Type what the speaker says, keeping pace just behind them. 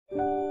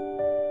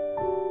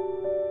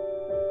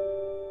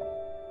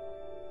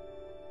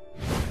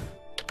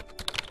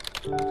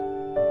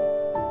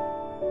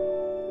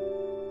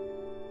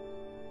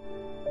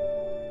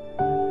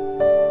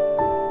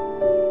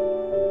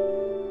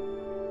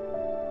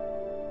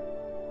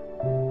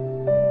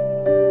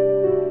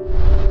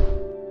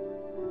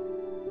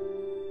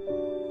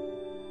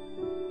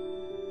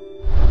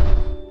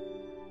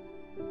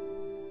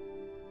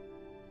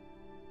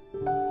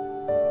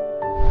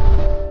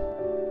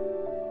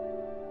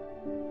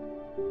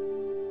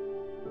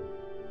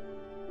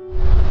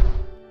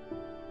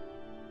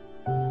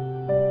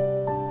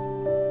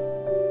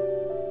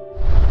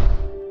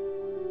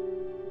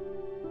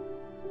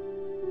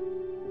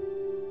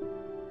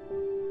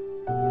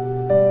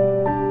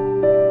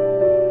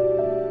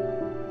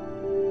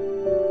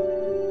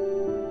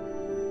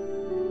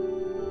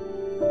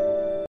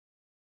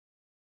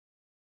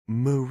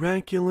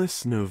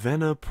Miraculous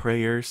Novena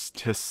Prayers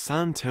to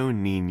Santo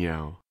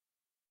Niño.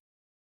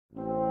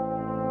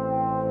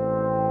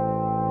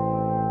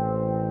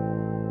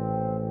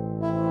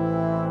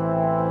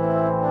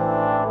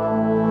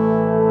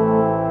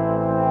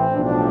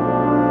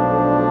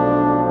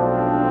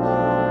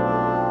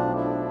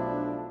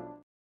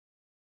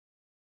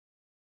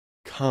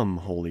 Come,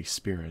 Holy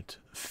Spirit,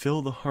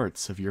 fill the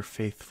hearts of your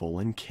faithful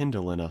and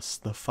kindle in us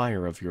the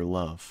fire of your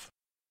love.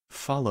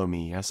 Follow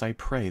me as I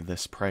pray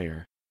this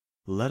prayer.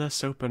 Let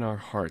us open our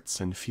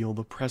hearts and feel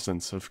the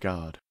presence of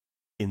God.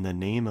 In the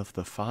name of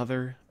the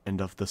Father,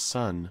 and of the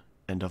Son,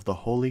 and of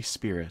the Holy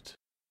Spirit.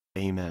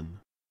 Amen.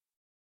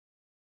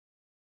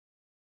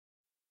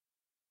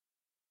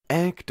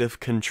 Act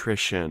of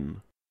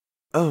Contrition.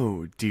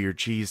 Oh, dear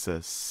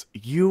Jesus,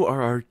 you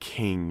are our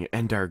King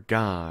and our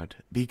God.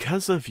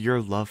 Because of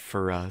your love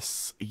for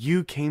us,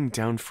 you came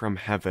down from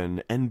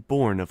heaven and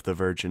born of the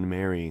Virgin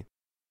Mary.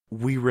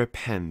 We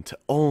repent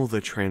all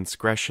the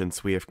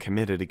transgressions we have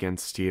committed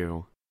against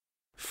you.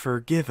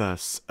 Forgive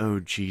us, O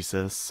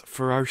Jesus,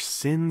 for our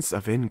sins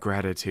of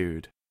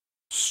ingratitude.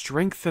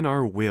 Strengthen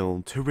our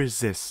will to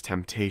resist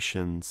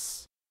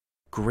temptations.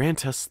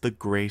 Grant us the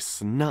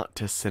grace not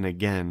to sin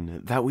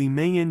again, that we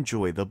may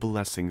enjoy the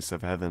blessings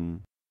of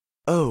heaven.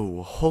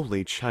 O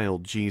Holy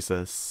Child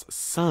Jesus,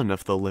 Son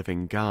of the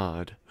living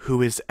God,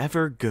 who is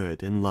ever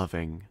good and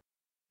loving,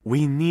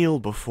 we kneel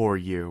before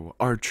you,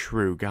 our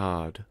true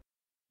God.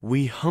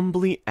 We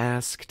humbly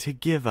ask to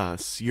give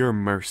us your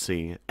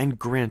mercy and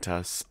grant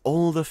us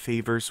all the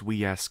favors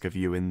we ask of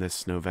you in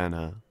this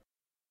novena.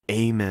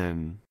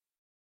 Amen.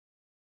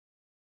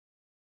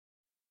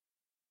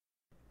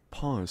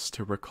 Pause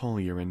to recall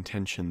your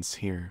intentions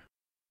here.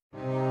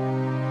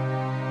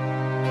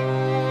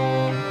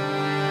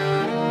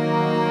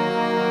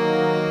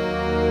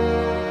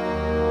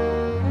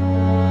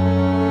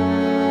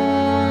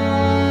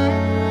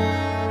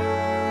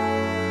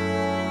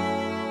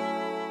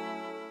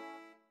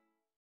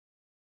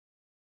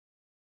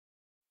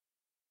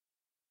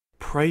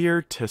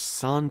 Prayer to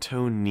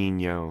Santo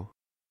Niño.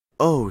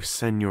 O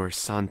Señor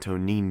Santo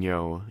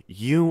Niño,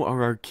 you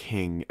are our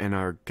King and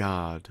our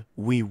God.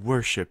 We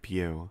worship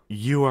you.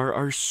 You are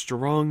our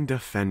strong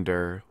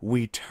defender.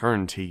 We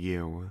turn to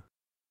you.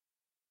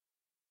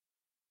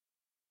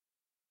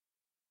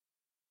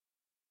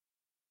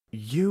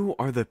 You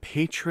are the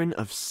patron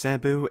of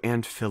Cebu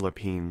and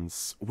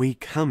Philippines. We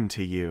come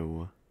to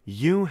you.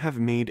 You have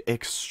made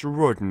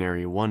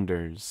extraordinary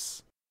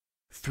wonders.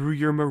 Through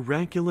your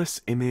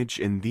miraculous image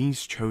in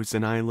these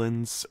chosen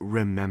islands,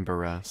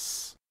 remember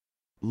us.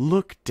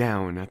 Look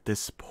down at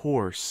this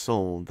poor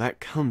soul that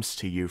comes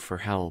to you for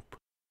help.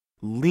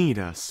 Lead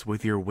us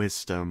with your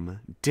wisdom,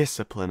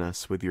 discipline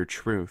us with your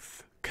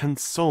truth,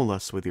 console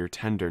us with your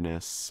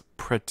tenderness,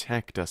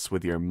 protect us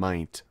with your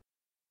might.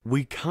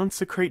 We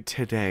consecrate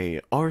today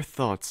our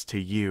thoughts to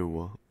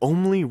you.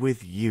 Only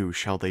with you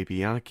shall they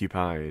be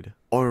occupied.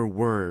 Our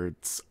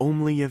words,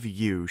 only of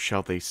you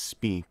shall they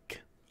speak.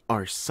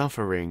 Our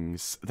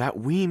sufferings, that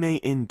we may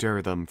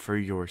endure them for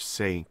your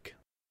sake.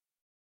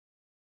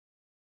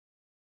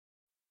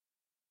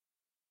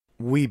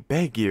 We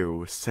beg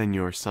you,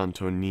 Señor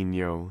Santo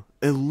Niño,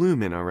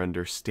 illumine our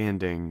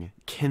understanding,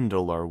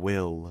 kindle our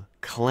will,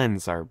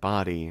 cleanse our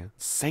body,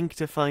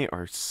 sanctify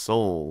our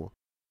soul.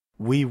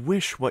 We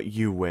wish what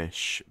you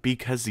wish,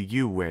 because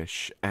you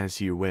wish, as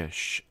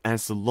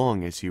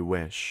long as you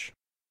wish.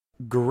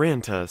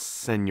 Grant us,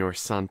 Señor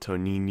Santo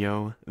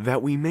Niño,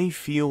 that we may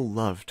feel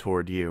love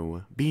toward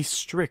you, be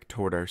strict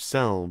toward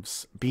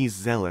ourselves, be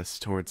zealous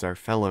towards our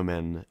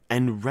fellowmen,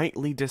 and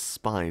rightly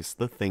despise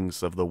the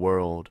things of the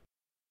world.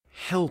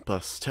 Help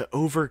us to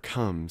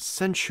overcome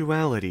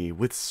sensuality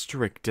with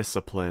strict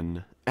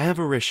discipline,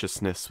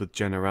 avariciousness with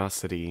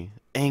generosity,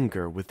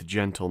 anger with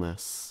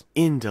gentleness,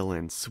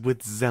 indolence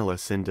with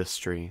zealous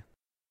industry.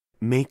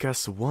 Make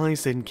us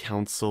wise in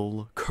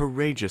counsel,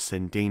 courageous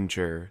in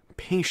danger,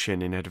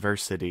 patient in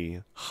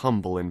adversity,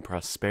 humble in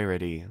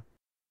prosperity.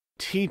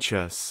 Teach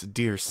us,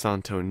 dear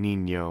Santo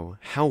Niño,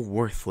 how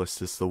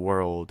worthless is the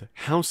world,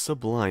 how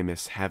sublime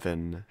is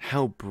heaven,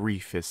 how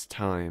brief is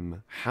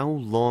time, how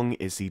long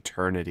is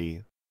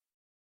eternity.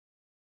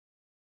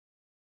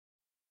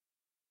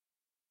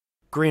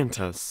 Grant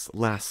us,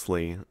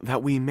 lastly,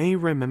 that we may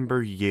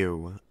remember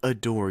you,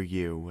 adore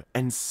you,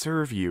 and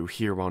serve you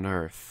here on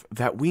earth,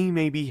 that we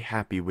may be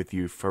happy with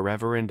you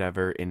forever and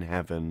ever in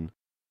heaven.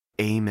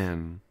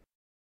 Amen.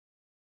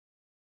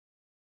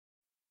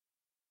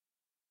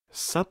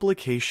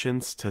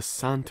 Supplications to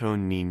Santo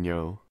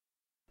Niño.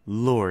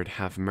 Lord,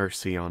 have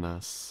mercy on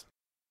us.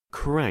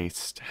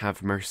 Christ,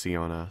 have mercy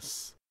on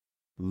us.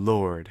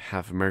 Lord,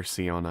 have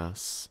mercy on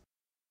us.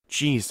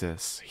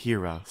 Jesus,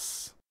 hear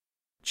us.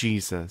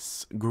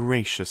 Jesus,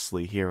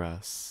 graciously hear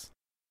us.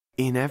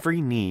 In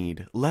every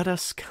need, let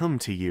us come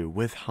to you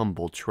with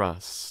humble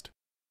trust.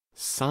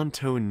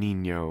 Santo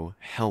Niño,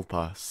 help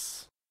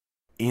us.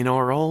 In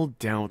our all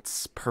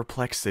doubts,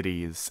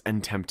 perplexities,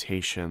 and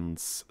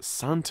temptations,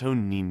 Santo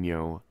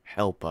Niño,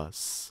 help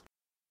us.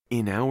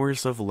 In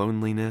hours of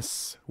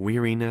loneliness,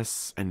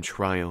 weariness, and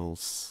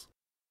trials,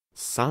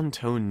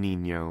 Santo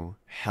Niño,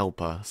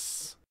 help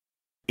us.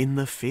 In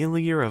the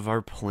failure of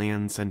our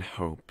plans and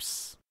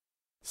hopes,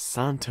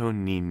 Santo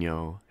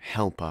Niño,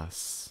 help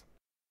us.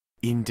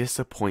 In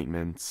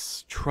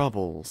disappointments,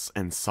 troubles,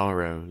 and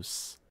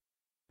sorrows,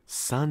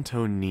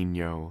 Santo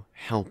Niño,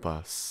 help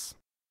us.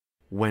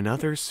 When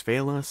others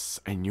fail us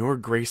and your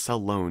grace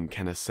alone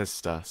can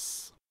assist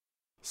us,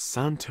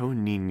 Santo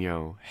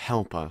Niño,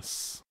 help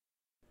us.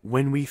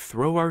 When we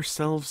throw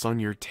ourselves on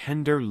your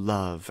tender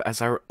love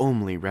as our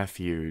only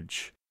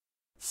refuge,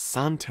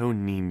 Santo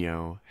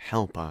Niño,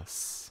 help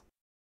us.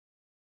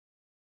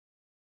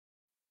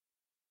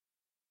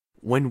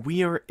 When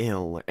we are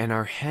ill and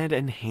our head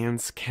and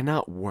hands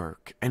cannot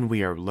work and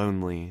we are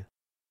lonely,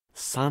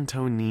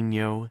 Santo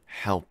Niño,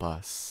 help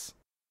us.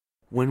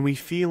 When we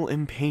feel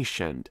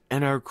impatient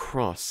and our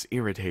cross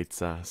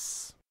irritates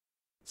us,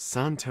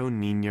 Santo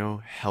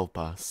Niño, help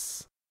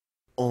us.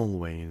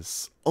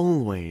 Always,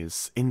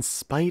 always, in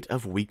spite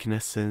of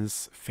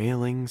weaknesses,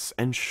 failings,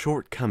 and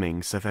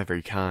shortcomings of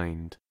every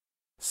kind,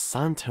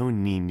 Santo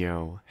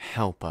Niño,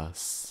 help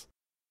us.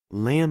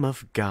 Lamb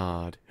of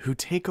God, who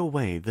take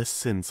away the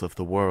sins of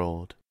the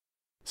world,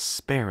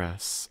 spare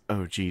us,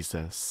 O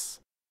Jesus.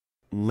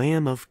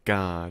 Lamb of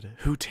God,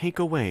 who take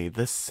away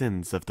the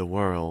sins of the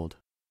world,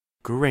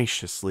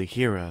 graciously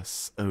hear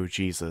us, O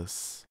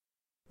Jesus.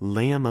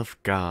 Lamb of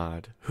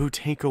God, who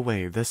take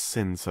away the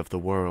sins of the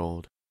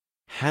world,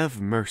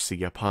 have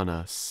mercy upon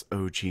us,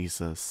 O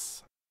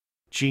Jesus.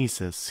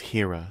 Jesus,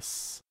 hear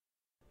us.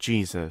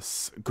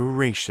 Jesus,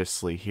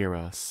 graciously hear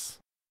us.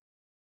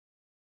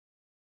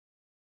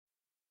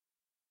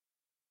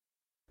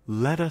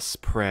 Let us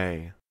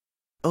pray.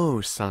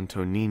 O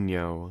Santo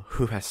Niño,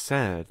 who has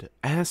said,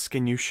 ask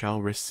and you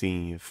shall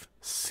receive,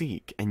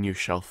 seek and you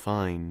shall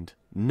find,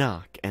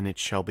 knock and it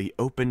shall be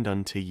opened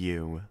unto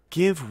you.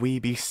 Give, we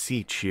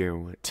beseech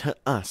you, to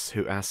us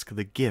who ask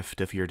the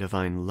gift of your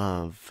divine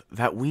love,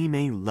 that we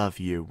may love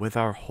you with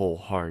our whole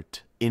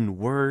heart, in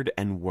word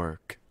and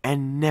work,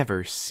 and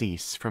never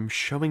cease from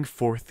showing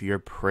forth your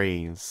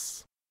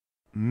praise.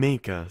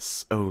 Make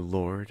us, O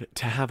Lord,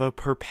 to have a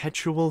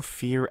perpetual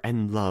fear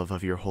and love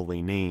of your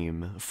holy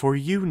name, for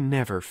you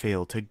never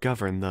fail to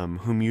govern them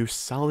whom you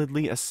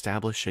solidly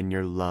establish in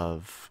your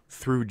love,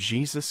 through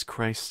Jesus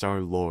Christ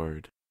our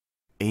Lord.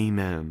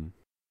 Amen.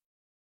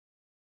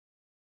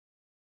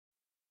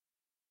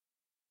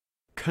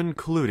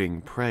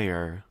 Concluding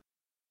prayer.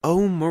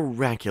 O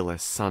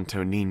miraculous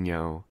Santo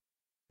Niño,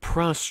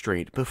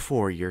 prostrate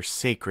before your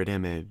sacred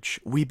image,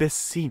 we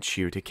beseech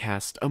you to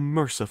cast a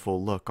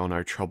merciful look on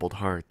our troubled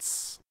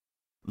hearts.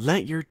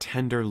 Let your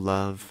tender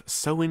love,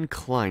 so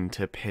inclined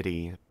to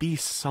pity, be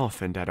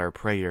softened at our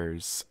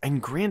prayers,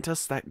 and grant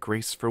us that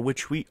grace for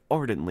which we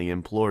ardently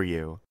implore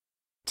you.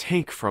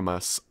 Take from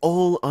us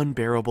all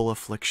unbearable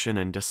affliction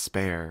and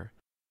despair.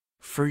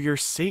 For your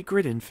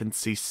sacred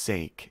infancy's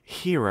sake,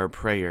 hear our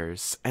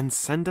prayers, and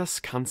send us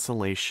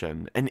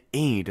consolation and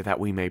aid that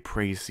we may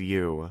praise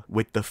you,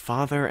 with the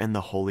Father and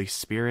the Holy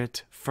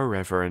Spirit,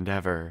 forever and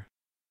ever.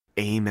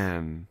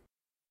 Amen.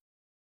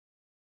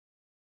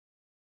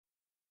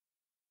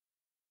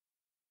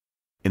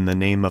 In the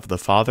name of the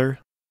Father,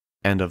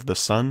 and of the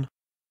Son,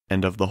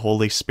 and of the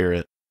Holy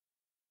Spirit.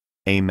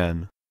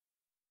 Amen.